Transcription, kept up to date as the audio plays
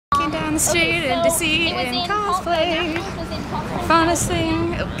down the street in DC in cosplay. Funnest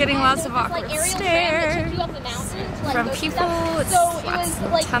thing, getting lots of awkward stares from people.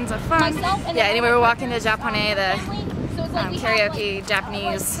 It's tons of fun. Yeah, anyway, we're walking to Japone, the karaoke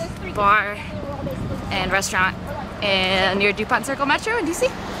Japanese bar and restaurant near DuPont Circle Metro in DC.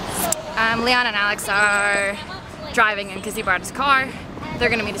 Leon and Alex are driving in because he brought his car. They're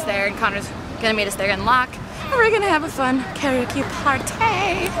gonna meet us there, and Connor's gonna meet us there in Locke. And we're gonna have a fun karaoke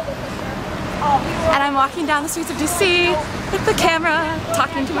party. And I'm walking down the streets of DC with the camera,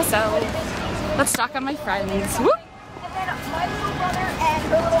 talking to myself. Let's talk on my friends. Whoop. And then my little brother and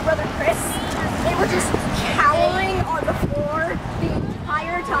her little brother Chris, they were just cowering on the floor the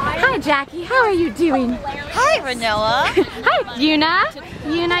entire time. Hi Jackie, how are you doing? Hi Vanilla. Hi Yuna.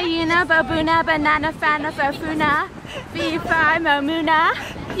 Yuna, Babuna, Banana, Fana, Fafuna, B5, Momuna,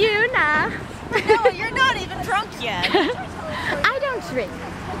 Yuna. No, you're not even drunk yet. I don't drink,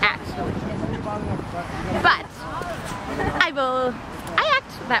 actually. But I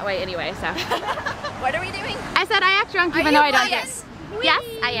act that way anyway, so. What are we doing? I said I act drunk even though I don't drink. Yes,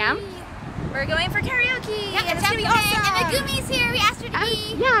 I am. We're going for karaoke. Yeah, it's gonna be awesome. And Megumi's here. We asked her to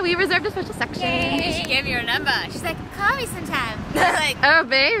be. Yeah, we reserved a special section. She gave me her number. She's like, call me sometime. I was like, oh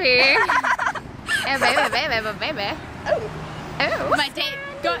baby. Oh baby. Oh. My date,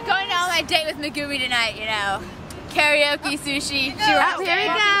 going on my date with Megumi tonight, you know. Karaoke, sushi. Oh, here we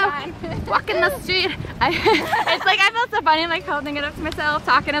go. Walking the street. It's like I felt so funny, like holding it up to myself,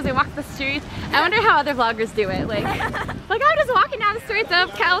 talking as we walk the street. I wonder how other vloggers do it. Like I'm just walking down the streets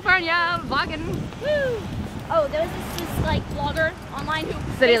of California, vlogging. Woo. Oh, there was this like vlogger online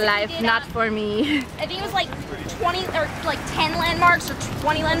who City life, did, not for me. I think it was like 20 or like 10 landmarks or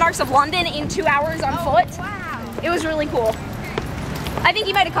 20 landmarks of London in 2 hours on foot. Wow. It was really cool. I think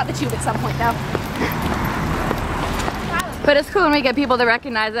he might have caught the tube at some point though. But it's cool when we get people to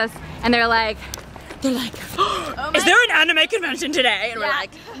recognize us and they're like, oh, is there an anime convention today? And we're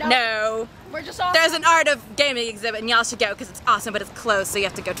like, no. We're just all There's an art of gaming exhibit and y'all should go because it's awesome, but it's closed, so you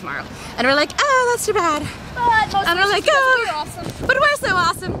have to go tomorrow. And we're like, oh, that's too bad. And we're like, oh, awesome. but we're so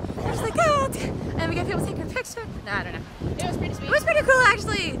awesome. And we're just like, oh, and we get people taking a picture. No, I don't know. It was pretty sweet. It was pretty cool,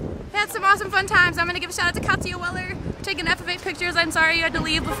 actually. We had some awesome fun times. I'm gonna give a shout out to Katya Weller for taking F8 pictures. I'm sorry you had to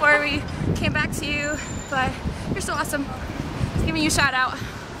leave before we came back to you, but you're so awesome. Just giving you a shout out.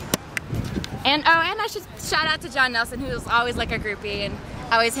 And oh, and I should shout out to John Nelson, who's always like our groupie and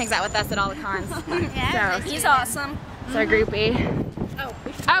always hangs out with us at all the cons. Yeah, so, He's awesome. it's our groupie.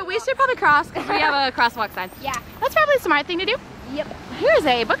 Oh, we should probably cross because we have a crosswalk sign. Yeah. That's probably a smart thing to do. Yep. Here's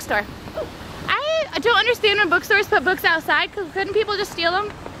a bookstore. I don't understand when bookstores put books outside because couldn't people just steal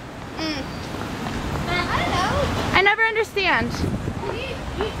them? I don't know. I never understand. You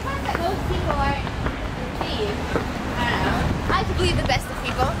find that most people aren't thieves. I don't know. I like to believe the best of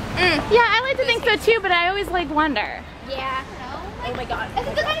people. Yeah, I like to think so too, but I always like wonder. Yeah. No, like, Oh my god. I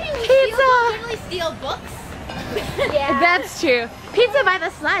think the kind of Pizza. generally steal books. Yeah. That's true. Pizza by the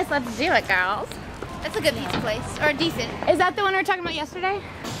slice. Let's do it, girls. That's a good pizza place, or decent. Is that the one we were talking about yesterday?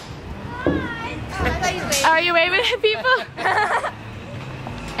 Hi. Oh, I thought you were Are you waving at people?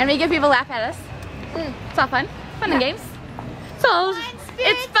 And we get people laugh at us. It's all fun. Fun and games. So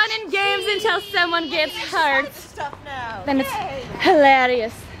it's fun and games until someone gets hurt. Stuff now. Then it's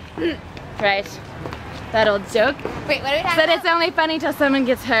hilarious. Right. That old joke. Wait, what are we talking But about? it's only funny till someone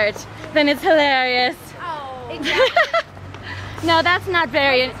gets hurt. Then it's hilarious. Oh. Exactly. No, that's not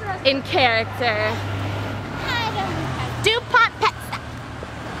very in character. I don't know. DuPont Pet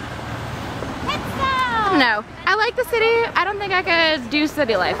Stop. No, I like the city. I don't think I could do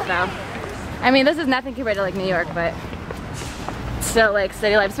city life though. I mean, this is nothing compared to like New York, but still like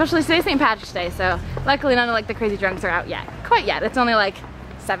city life, especially today's St. Patrick's Day. So luckily none of like the crazy drunks are out yet. Quite yet. It's only like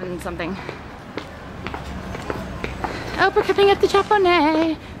 7 something. Oh, we're coming up to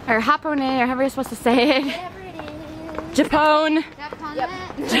Japone, or Hapone, or however you're supposed to say it. Whatever it is. Japone.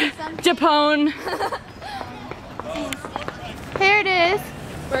 Japone. Here it is.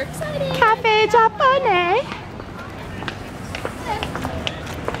 We're excited. Cafe Japone.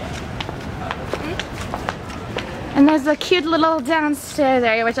 And there's a cute little downstairs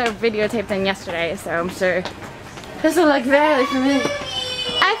area which I videotaped in yesterday, so I'm sure this will look very familiar.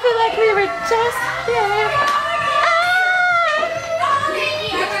 I feel like we were just there.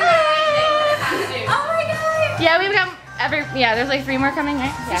 Oh my god. Yeah, we've got there's like 3 more coming,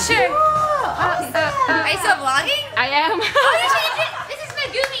 right? Yeah. Sure. Are you still vlogging? I am. Oh, you changed it. This is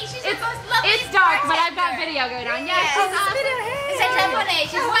Megumi. She's the most lovely. It's dark, but I've got video going on. Yes. It's a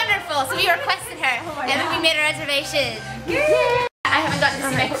Japanese. She's wonderful. So we requested her, and then we made a reservation. I haven't gotten to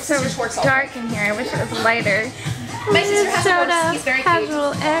see my So dark in here. I wish it was lighter. My sister has a horse. He's very cute.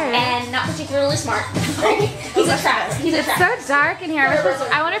 area. And not particularly smart. He's a trap. He's a trap. So dark in here.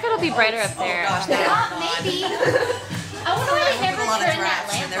 I wonder if it'll be brighter up there. Maybe. I wonder why they never turn that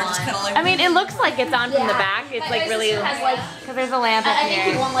lamp on. I mean, it looks like it's on from the back. It's like really, because there's a lamp up I think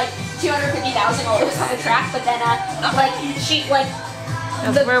he here. won like 250,000 while it was on the track, but then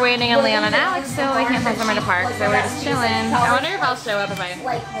We're waiting on Leon and Alex, so we can't find somewhere to park, so we're just chilling. I wonder if I'll show up if I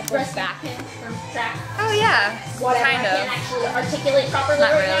press back from track. Oh yeah, Whatever. kind I of. can't actually articulate properly.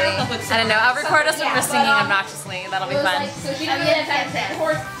 Not right really. now. I don't know. I'll record us when we're singing obnoxiously. That'll be fun. So she didn't get that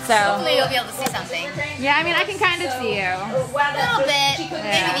horse. So Hopefully you'll be able to see something. yeah, I mean, I can kind of see you. A little bit.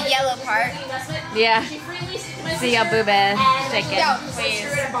 Maybe the yellow part. Yeah. See your boobies shaking. Don't, please.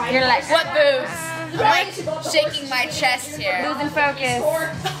 You're like, What boobs? I'm like shaking my chest here. losing focus.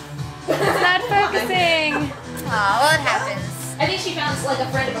 It's not focusing. Aw, well, it happens. I think she found like a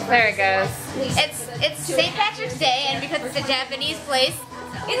friend of a There friend. it goes. It's St. Patrick's Day, and because it's a Japanese place,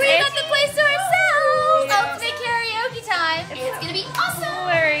 we got the place to ourselves. Ultimate karaoke time. It's gonna be awesome.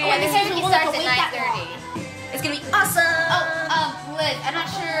 Hilarious. And the karaoke starts at 9:30. It's gonna be awesome. Oh, Liz, I'm not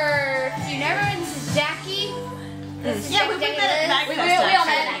sure if you know her. This is Jackie. Yeah, we met at We Magfest. all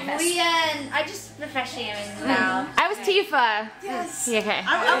met at Magfest. And I just refreshed you now. I was Tifa. Yes. Yeah, okay.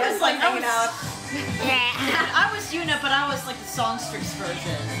 I was like, Yeah. I was Yuna, but I was like the songstress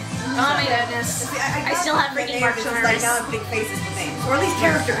version. Oh my goodness. I still have freaking marks on my I wrist. now have big faces with names. Or at least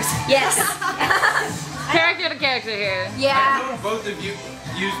characters. Yes. Character to character here. I Yeah. know both of you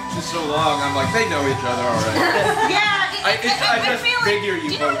used for so long. I'm like, they know each other already. Yeah. I just figure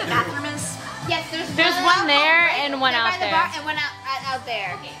you both do. Bathroom is. Yes, There's one there and one by out the there. bar and one out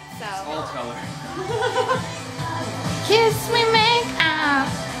there. So. All color. Kiss me, make out.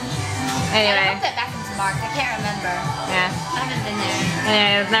 I Anyway, hope that bathroom's marked. I can't remember. yeah. I haven't been there.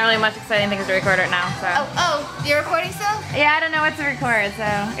 Anyway, there's not really much exciting things to record right now, so. Oh, you're recording still? Yeah, I don't know what to record, so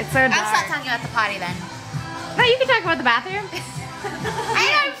it's so dark. I'll stop talking about the potty then. No, you can talk about the bathroom.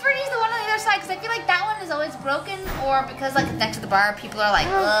 I prefer to use the one on the other side because I feel like that one is always broken, or because like it's next to the bar, people are like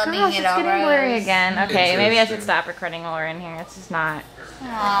Oh being gosh, it it's over. getting blurry again. Okay, It's maybe I just- should stop recording while we're in here. It's just not.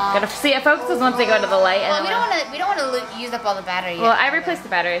 Aw. Gotta see. It focuses once they go to the light. Well, And we don't want to use up all the battery. well, yet. I replaced the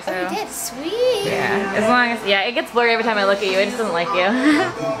battery, so. Oh, you did? Sweet. Yeah, as long as it gets blurry every time I look at you. It just doesn't like you.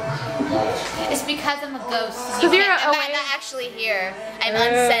 It's because I'm a ghost. 'Cause you're I'm away. not actually here. I'm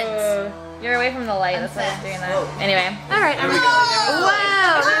unsensed. You're away from the light. That's why I was doing that. Anyway. Oh, All right. There we go.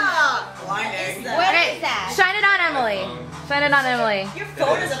 Wow. Blinding. What is that? Shine it on Emily. Shine it on Emily. Your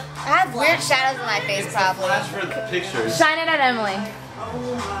phone is a I have weird shadows in my face, It's probably. flash for the pictures. Shine it at Emily.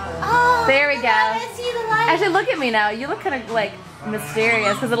 Oh, There we go. I see the light. Actually, look at me now. You look kind of like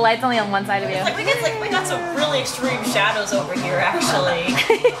mysterious because the light's only on one side of you. We got some really extreme shadows over here, actually.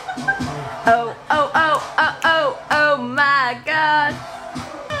 Oh my God.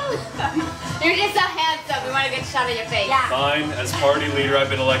 You're just so handsome. We want to get a shot of your face. Yeah. Fine, as party leader, I've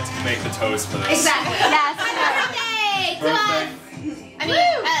been elected to make the toast for this. Exactly. Yes. Birthday to us. Birthday, I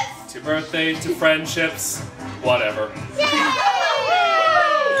mean, us. to birthday, to friendships, whatever. Yay!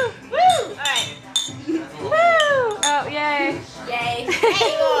 Woo! Woo! Oh, yay. Yay.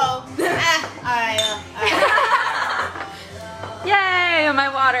 Hey, whoa. Alright. Yay! My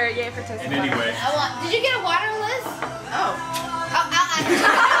water. Yay for toasting. And anyway, Did you get a water, Liz? oh.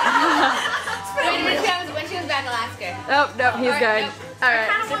 When she comes back, I'll ask her. Oh, no, he's good. Nope. All right.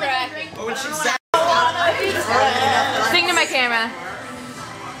 Super active. But when she sat Sing to my camera.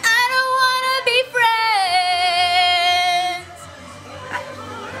 I don't wanna be friends.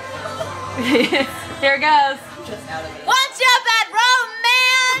 Here it goes. Want your bad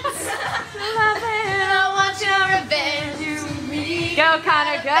romance? I want your revenge. Go,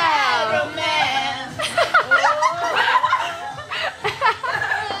 Connor, Bad go. romance.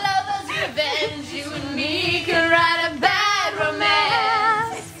 Lover's revenge. You and me can write a bad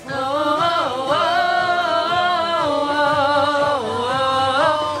romance.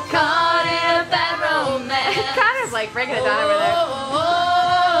 Caught in a bad romance. Connor's like breaking it down over there.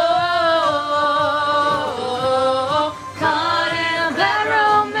 Caught in a bad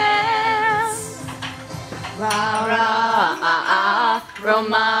romance. Rah, rah, ah, ah.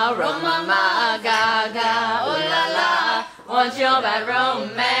 Roma, Roma, ma, ga, ga, oh la la. Want your bad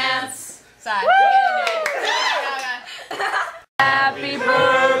romance. Sorry. Happy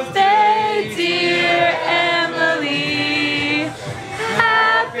birthday, dear Emily.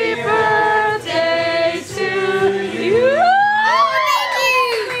 Happy birthday to you. Oh, thank you.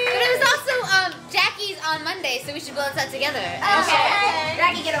 But it was also Jackie's on Monday, so we should both set together. Okay.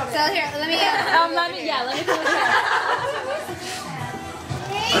 Jackie, get over So here, let me. Let me put it here.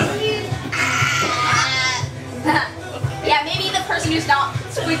 Thank you. Yeah, maybe the person who's not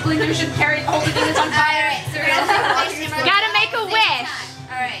squiggling through should hold the thing that's on fire. Alright, so we're gonna wish him. Gotta make a wish.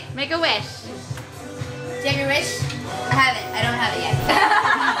 Alright. Make a wish. Do you have your wish? I haven't. I don't have it yet.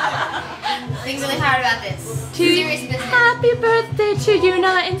 Think really hard about this. Serious business. Happy birthday to you,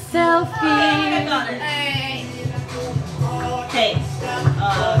 not in selfie. I got it. Alright. Okay.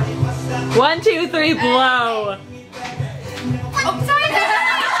 1, 2, 3, blow. Oh, sorry.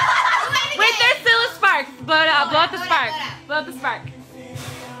 Wait, there's still a spark. Blow it out. Blow out the spark. Blow out the spark.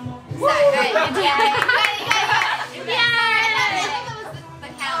 Alright.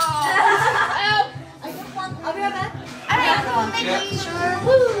 I'll be right back. Alright, cool. Thank you.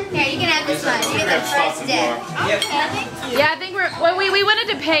 Here, you can have this one. You get the first dip. Yeah, I think we're. Well, we wanted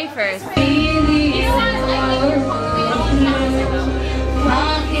to pay first.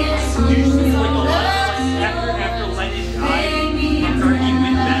 After Lennon died, McCartney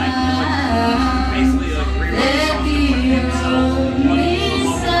went back and basically rewrote the song to put himself on the Lennon,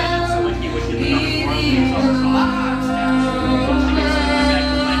 so he would get the number 1 and himself was all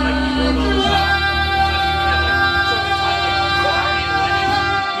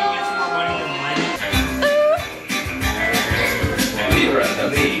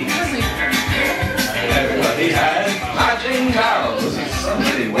Everybody had matching barrels.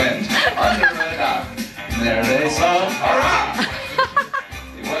 Somebody went under a dock. There they saw a rock.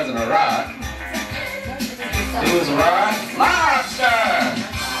 It wasn't a rock. It was a rock lobster.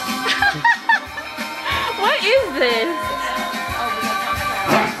 What is this?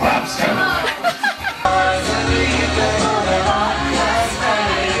 Rock lobster.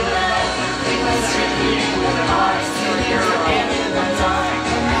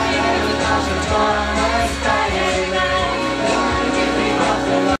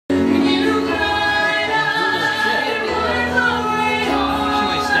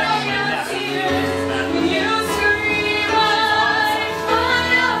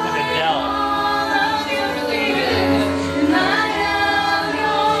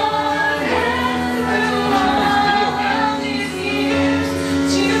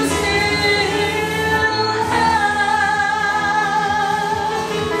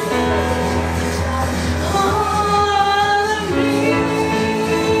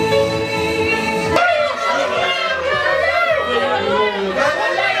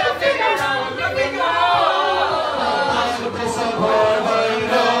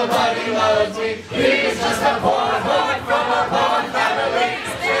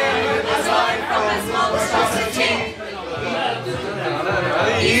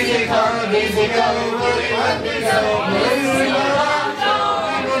 Easy come, easy go, Willie, let me go.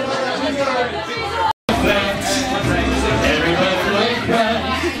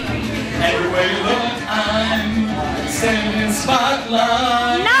 Everywhere you look, I'm standing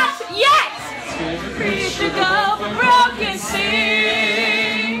spotlight. Not yet! Free to go for broken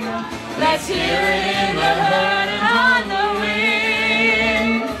sing. Let's hear it in the herd and on the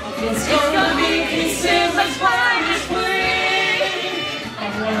wing. It's gonna be Simba's finest wing.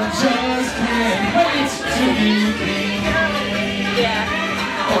 I just can't wait to be king. Yeah.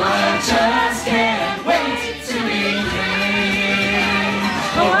 Oh, I just can't wait to be king.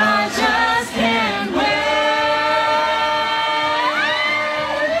 Oh, I just can't wait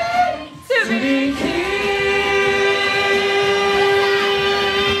to be king.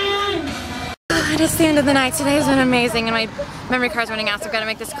 It's the end of the night. Today's been amazing and my memory card's running out, so I've got to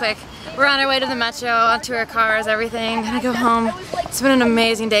make this quick. We're on our way to the metro, onto our cars, everything. Gonna go home. It's been an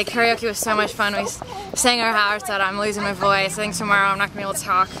amazing day. Karaoke was so much fun. We sang our hearts out. I'm losing my voice. I think tomorrow I'm not gonna be able to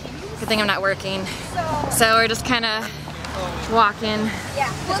talk. Good thing I'm not working. So we're just kind of walking. Yeah.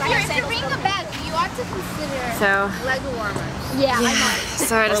 Well, if you're bringing a bag, you ought to consider So leg warmers. Yeah, I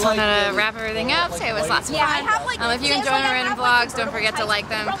So I just wanted to wrap everything up. Say it was lots of Yeah, fun. I have, like, If you enjoy my random vlogs, don't forget to like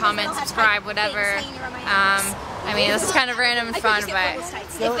them, comment, subscribe, whatever. I mean, this is kind of random and fun, but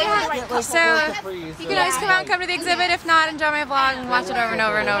so you can always come out and come to the exhibit. If not, enjoy my vlog and watch it over and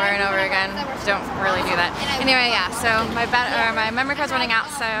over and over and over again. Don't really do that. Anyway, yeah. So my memory card's running out.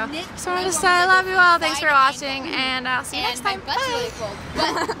 So just wanted to say I love you all. Thanks for watching, and I'll see you next time.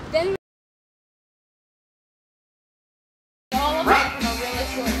 Bye.